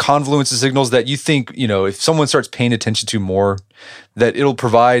confluence of signals that you think, if someone starts paying attention to more, that it'll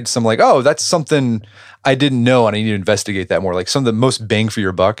provide some like, oh, that's something I didn't know and I need to investigate that more, like some of the most bang for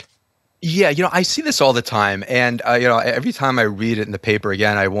your buck? Yeah, I see this all the time. And, every time I read it in the paper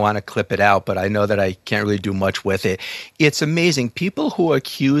again, I want to clip it out, but I know that I can't really do much with it. It's amazing. People who are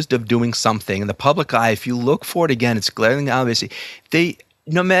accused of doing something in the public eye, if you look for it again, it's glaringly obvious.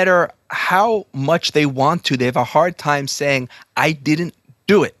 No matter how much they want to, they have a hard time saying, I didn't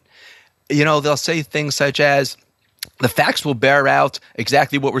do it. They'll say things such as, the facts will bear out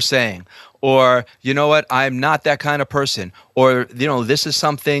exactly what we're saying. Or, you know what, I'm not that kind of person. Or, this is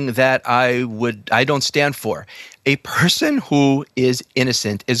something that I don't stand for. A person who is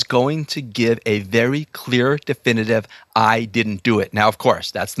innocent is going to give a very clear, definitive, I didn't do it. Now, of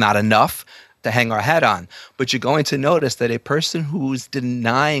course, that's not enough to hang our hat on. But you're going to notice that a person who's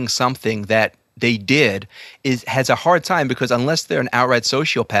denying something that they did has a hard time because unless they're an outright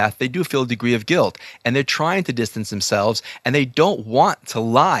sociopath, they do feel a degree of guilt and they're trying to distance themselves and they don't want to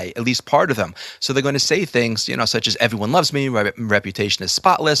lie, at least part of them. So they're going to say things, such as everyone loves me, my reputation is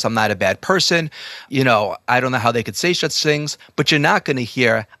spotless, I'm not a bad person. I don't know how they could say such things, but you're not going to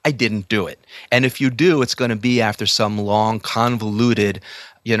hear, I didn't do it. And if you do, it's going to be after some long, convoluted,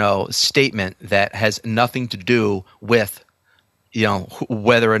 statement that has nothing to do with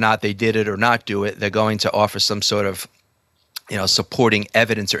whether or not they did it or not do it. They're going to offer some sort of, supporting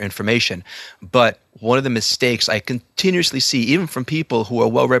evidence or information. But one of the mistakes I continuously see, even from people who are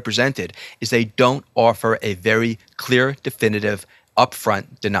well represented, is they don't offer a very clear, definitive,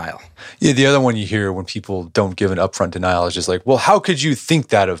 upfront denial. Yeah, the other one you hear when people don't give an upfront denial is just like, well, how could you think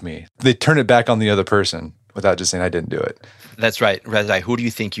that of me? They turn it back on the other person without just saying, I didn't do it. That's right. Who do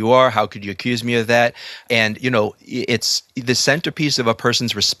you think you are? How could you accuse me of that? And, it's the centerpiece of a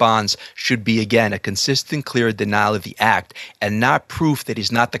person's response should be, again, a consistent, clear denial of the act and not proof that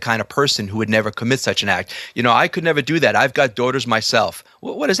he's not the kind of person who would never commit such an act. I could never do that. I've got daughters myself.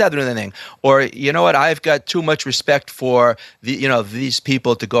 What does that do to anything? Or, I've got too much respect for these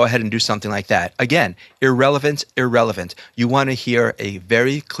people to go ahead and do something like that. Again, irrelevant. You want to hear a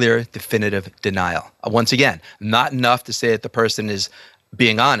very clear, definitive denial. Once again, not enough to say that the person is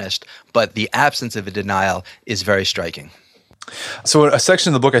being honest, but the absence of a denial is very striking. So a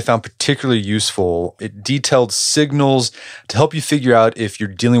section in the book I found particularly useful. It detailed signals to help you figure out if you're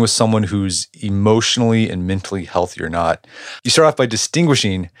dealing with someone who's emotionally and mentally healthy or not. You start off by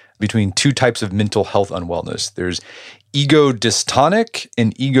distinguishing between two types of mental health unwellness. There's ego-dystonic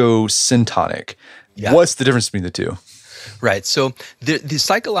and ego-syntonic. Yeah. What's the difference between the two? Right. So the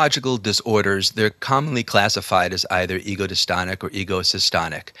psychological disorders, they're commonly classified as either ego-dystonic or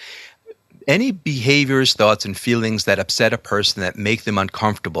ego-systonic. Any behaviors, thoughts, and feelings that upset a person, that make them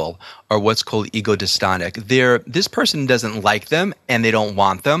uncomfortable, are what's called ego-dystonic. This person doesn't like them and they don't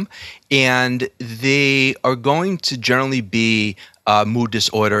want them, and they are going to generally be mood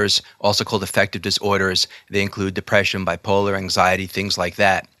disorders, also called affective disorders. They include depression, bipolar, anxiety, things like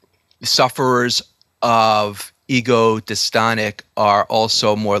that. Sufferers of ego-dystonic are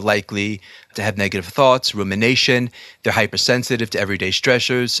also more likely to have negative thoughts, rumination. They're hypersensitive to everyday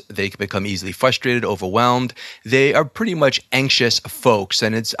stressors. They can become easily frustrated, overwhelmed. They are pretty much anxious folks,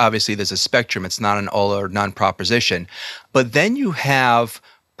 and it's obviously there's a spectrum. It's not an all or none proposition. But then you have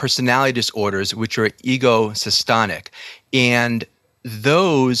personality disorders, which are ego-systonic, and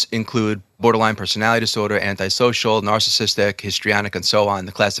those include borderline personality disorder, antisocial, narcissistic, histrionic, and so on.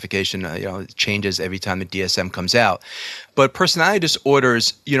 The classification changes every time the DSM comes out. But personality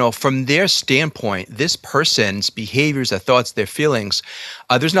disorders, from their standpoint, this person's behaviors, their thoughts, their feelings,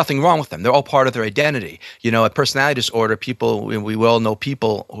 there's nothing wrong with them. They're all part of their identity. A personality disorder, we all know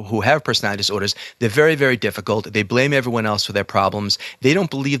people who have personality disorders, they're very, very difficult. They blame everyone else for their problems. They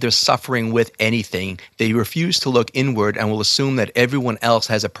don't believe they're suffering with anything. They refuse to look inward and will assume that everyone else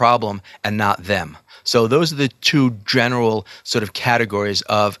has a problem and not them. So those are the two general sort of categories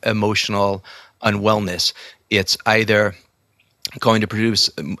of emotional unwellness. It's either going to produce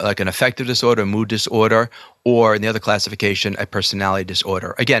like an affective disorder, a mood disorder, or in the other classification, a personality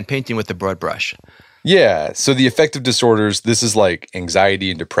disorder. Again, painting with the broad brush. Yeah. So the affective disorders, this is like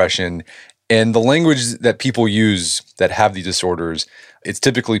anxiety and depression. And the language that people use that have these disorders, it's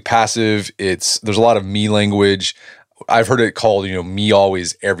typically passive. There's a lot of me language. I've heard it called, me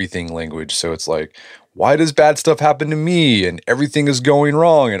always everything language. So it's like, why does bad stuff happen to me? And everything is going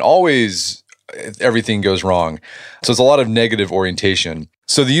wrong, and always everything goes wrong. So it's a lot of negative orientation.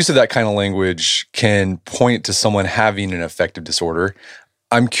 So the use of that kind of language can point to someone having an affective disorder.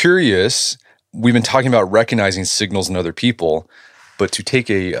 I'm curious, we've been talking about recognizing signals in other people, but to take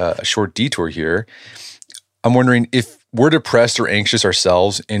a short detour here, I'm wondering if we're depressed or anxious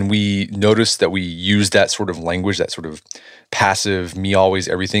ourselves and we notice that we use that sort of language, that sort of passive, me always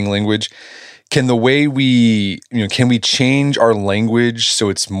everything language, can we change our language so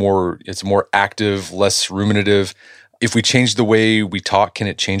it's more active, less ruminative? If we change the way we talk, can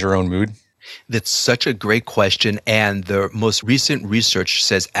it change our own mood? That's such a great question, and the most recent research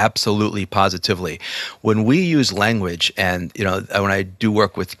says absolutely positively. When we use language, and when I do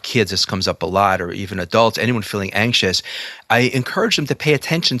work with kids, this comes up a lot, or even adults, anyone feeling anxious, I encourage them to pay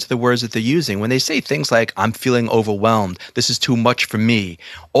attention to the words that they're using. When they say things like, I'm feeling overwhelmed, this is too much for me,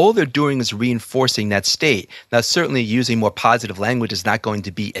 all they're doing is reinforcing that state. Now, certainly using more positive language is not going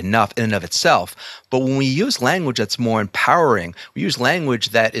to be enough in and of itself, but when we use language that's more empowering, we use language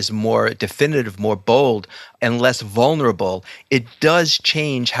that is more definitive, more bold, and less vulnerable, it does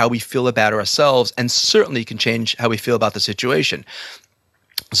change how we feel about ourselves, and certainly can change how we feel about the situation.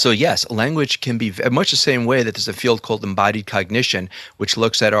 So yes, language can be much the same way that there's a field called embodied cognition, which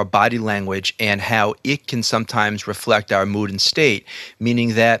looks at our body language and how it can sometimes reflect our mood and state,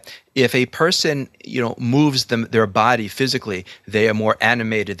 meaning that if a person, moves their body physically, they are more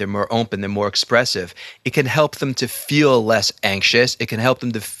animated, they're more open, they're more expressive. It can help them to feel less anxious. It can help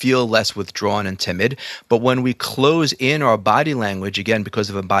them to feel less withdrawn and timid. But when we close in our body language, again, because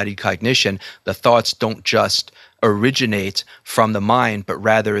of embodied cognition, the thoughts don't just originate from the mind, but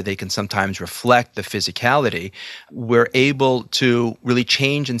rather they can sometimes reflect the physicality. We're able to really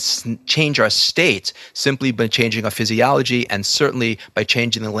change our state simply by changing our physiology, and certainly by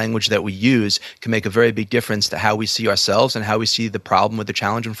changing the language that we use can make a very big difference to how we see ourselves and how we see the problem or the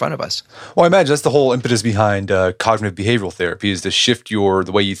challenge in front of us. Well, I imagine that's the whole impetus behind cognitive behavioral therapy, is to shift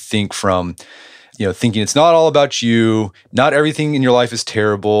the way you think from thinking it's not all about you, not everything in your life is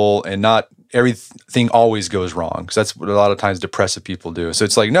terrible, and not everything always goes wrong, because that's what a lot of times depressive people do. So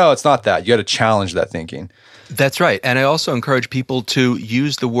it's like, no, it's not that. You got to challenge that thinking. That's right. And I also encourage people to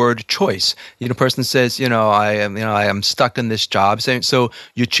use the word choice. A person says, I am stuck in this job. So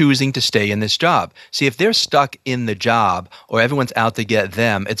you're choosing to stay in this job. See, if they're stuck in the job or everyone's out to get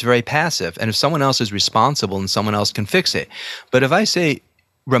them, it's very passive. And if someone else is responsible and someone else can fix it. But if I say,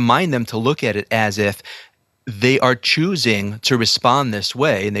 remind them to look at it as if they are choosing to respond this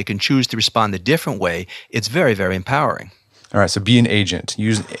way, and they can choose to respond a different way, it's very, very empowering. All right, so be an agent.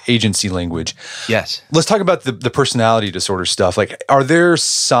 Use agency language. Yes. Let's talk about the personality disorder stuff. Like, are there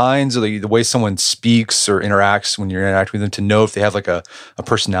signs of the way someone speaks or interacts when you're interacting with them to know if they have like a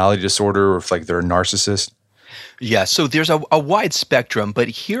personality disorder or if like they're a narcissist? Yeah, so there's a wide spectrum, but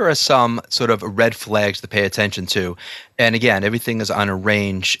here are some sort of red flags to pay attention to. And again, everything is on a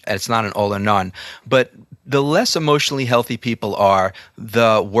range. It's not an all or none. But the less emotionally healthy people are,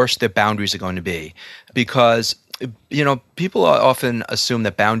 the worse their boundaries are going to be. Because people often assume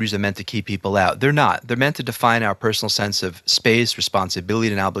that boundaries are meant to keep people out. They're not. They're meant to define our personal sense of space,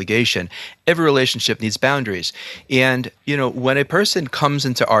 responsibility, and obligation. Every relationship needs boundaries. And, when a person comes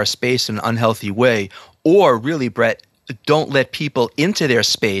into our space in an unhealthy way, or really, Brett, don't let people into their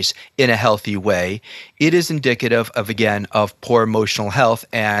space in a healthy way, it is indicative of poor emotional health,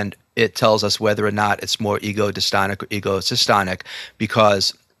 and it tells us whether or not it's more ego-dystonic or ego-systonic,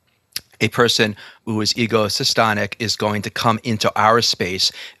 because a person who is ego-systonic is going to come into our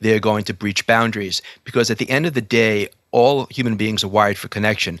space. They're going to breach boundaries, because at the end of the day, all human beings are wired for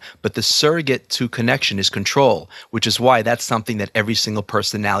connection, but the surrogate to connection is control, which is why that's something that every single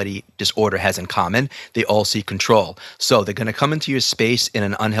personality disorder has in common. They all seek control. So they're going to come into your space in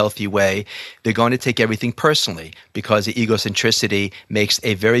an unhealthy way. They're going to take everything personally, because the egocentricity makes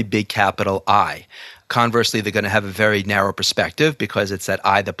a very big capital I. Conversely, they're going to have a very narrow perspective, because it's that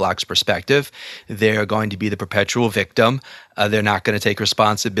I that blocks perspective. They're going to be the perpetual victim. They're not going to take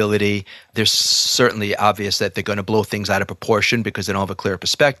responsibility. There's certainly obvious that they're going to blow things out of proportion because they don't have a clear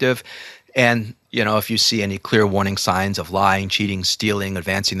perspective. And, if you see any clear warning signs of lying, cheating, stealing,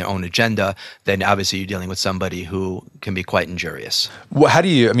 advancing their own agenda, then obviously you're dealing with somebody who can be quite injurious. Well, how do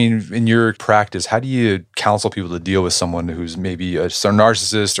you, in your practice, how do you counsel people to deal with someone who's maybe a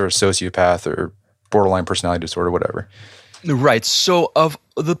narcissist or a sociopath or borderline personality disorder, whatever? Right. So of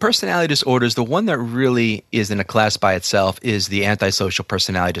the personality disorders, the one that really is in a class by itself is the antisocial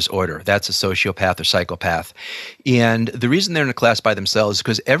personality disorder. That's a sociopath or psychopath. And the reason they're in a class by themselves is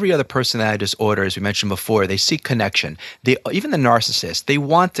because every other personality disorder, as we mentioned before, they seek connection. Even the narcissist, they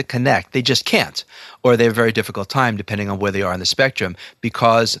want to connect. They just can't. Or they have a very difficult time, depending on where they are on the spectrum,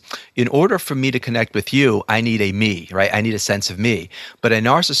 because in order for me to connect with you, I need a me, right? I need a sense of me. But a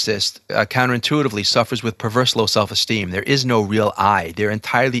narcissist counterintuitively suffers with perverse low self-esteem. There is no real I. They're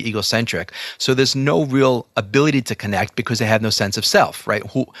entirely egocentric. So there's no real ability to connect because they have no sense of self, right?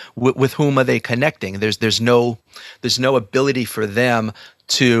 With whom are they connecting? There's no ability for them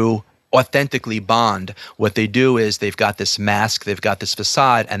to authentically bond. What they do is they've got this mask, they've got this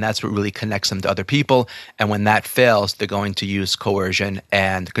facade, and that's what really connects them to other people. And when that fails, they're going to use coercion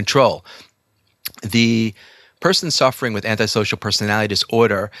and control. The person suffering with antisocial personality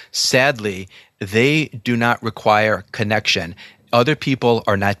disorder, sadly, they do not require connection. Other people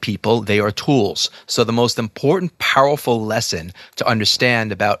are not people, they are tools. So the most important, powerful lesson to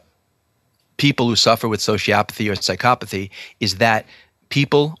understand about people who suffer with sociopathy or psychopathy is that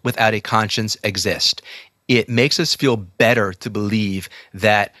people without a conscience exist. It makes us feel better to believe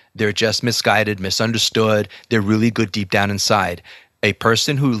that they're just misguided, misunderstood, they're really good deep down inside. A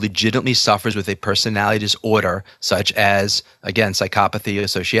person who legitimately suffers with a personality disorder, such as, again, psychopathy or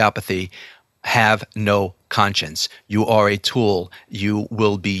sociopathy, have no conscience. You are a tool. You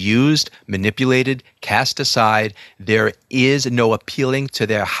will be used, manipulated, cast aside. There is no appealing to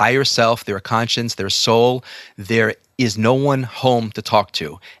their higher self, their conscience, their soul. There is no one home to talk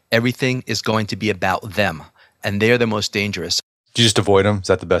to. Everything is going to be about them, and they're the most dangerous. Do you just avoid them? Is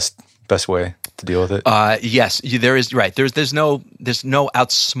that the best way to deal with it? Yes, there is. Right. There's no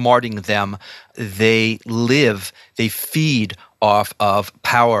outsmarting them. They feed off of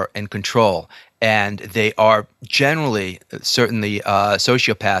power and control. And they are generally, certainly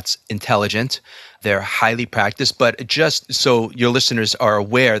sociopaths, intelligent. They're highly practiced. But just so your listeners are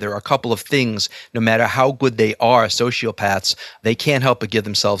aware, there are a couple of things, no matter how good they are, sociopaths, they can't help but give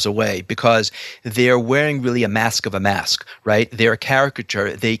themselves away because they're wearing really a mask of a mask, right? They're a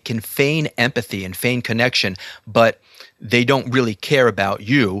caricature. They can feign empathy and feign connection, but they don't really care about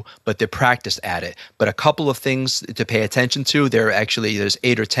you, but they're practiced at it. But a couple of things to pay attention to, there's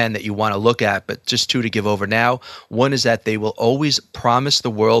 8 or 10 that you want to look at, but just 2 to give over now. One is that they will always promise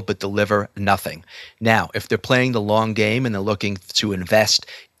the world but deliver nothing. Now, if they're playing the long game and they're looking to invest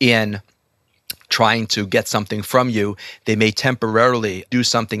in trying to get something from you, they may temporarily do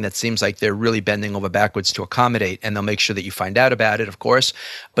something that seems like they're really bending over backwards to accommodate, and they'll make sure that you find out about it, of course.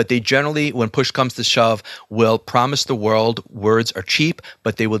 But they generally, when push comes to shove, will promise the world. Words are cheap,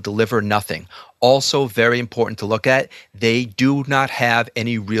 but they will deliver nothing. Also very important to look at, they do not have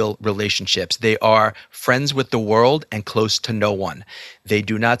any real relationships. They are friends with the world and close to no one. They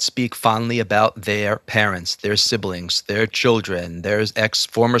do not speak fondly about their parents, their siblings, their children, their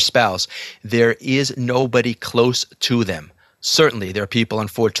former spouse. There is nobody close to them. Certainly, there are people,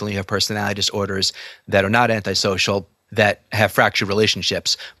 unfortunately, who have personality disorders that are not antisocial, that have fractured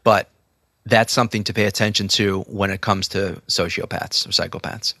relationships, but that's something to pay attention to when it comes to sociopaths or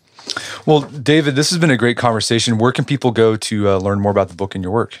psychopaths. Well, David, this has been a great conversation. Where can people go to learn more about the book and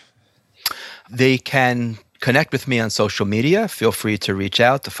your work? They can connect with me on social media. Feel free to reach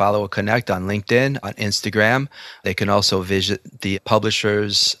out, to follow or connect on LinkedIn, on Instagram. They can also visit the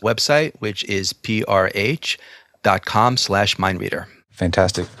publisher's website, which is prh.com/mindreader.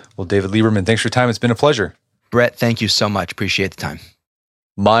 Fantastic. Well, David Lieberman, thanks for your time. It's been a pleasure. Brett, thank you so much. Appreciate the time.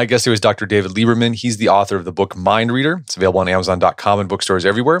 My guest today was Dr. David Lieberman. He's the author of the book Mind Reader. It's available on Amazon.com and bookstores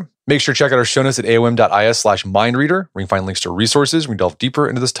everywhere. Make sure to check out our show notes at aom.is/mindreader, where you can find links to resources where we delve deeper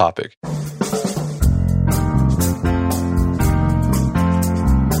into this topic.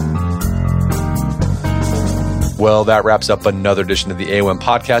 Well, that wraps up another edition of the AOM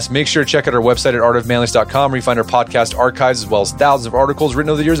podcast. Make sure to check out our website at artofmanliness.com, where you find our podcast archives as well as thousands of articles written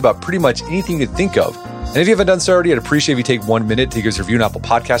over the years about pretty much anything you could think of. And if you haven't done so already, I'd appreciate if you take 1 minute to give us a review on Apple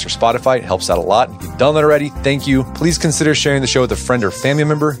Podcasts or Spotify. It helps out a lot. If you've done that already, thank you. Please consider sharing the show with a friend or family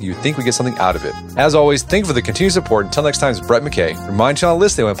member you think would get something out of it. As always, thank you for the continued support. Until next time, it's Brett McKay. Remind you on the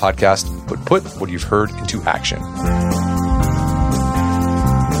list of the AOM podcast, but put what you've heard into action.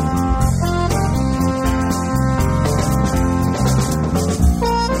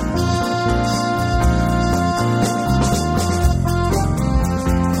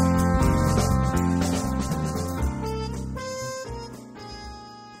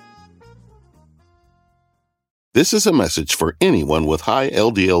 This is a message for anyone with high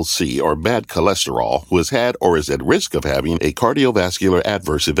LDL-C or bad cholesterol who has had or is at risk of having a cardiovascular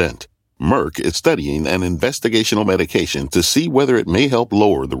adverse event. Merck is studying an investigational medication to see whether it may help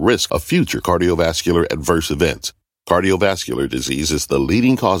lower the risk of future cardiovascular adverse events. Cardiovascular disease is the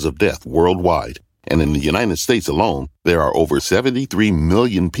leading cause of death worldwide, and in the United States alone, there are over 73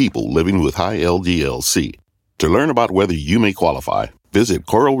 million people living with high LDL-C. To learn about whether you may qualify, visit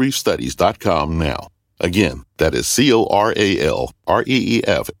CoralReefStudies.com now. Again, that is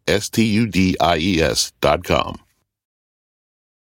CoralReefStudies.com.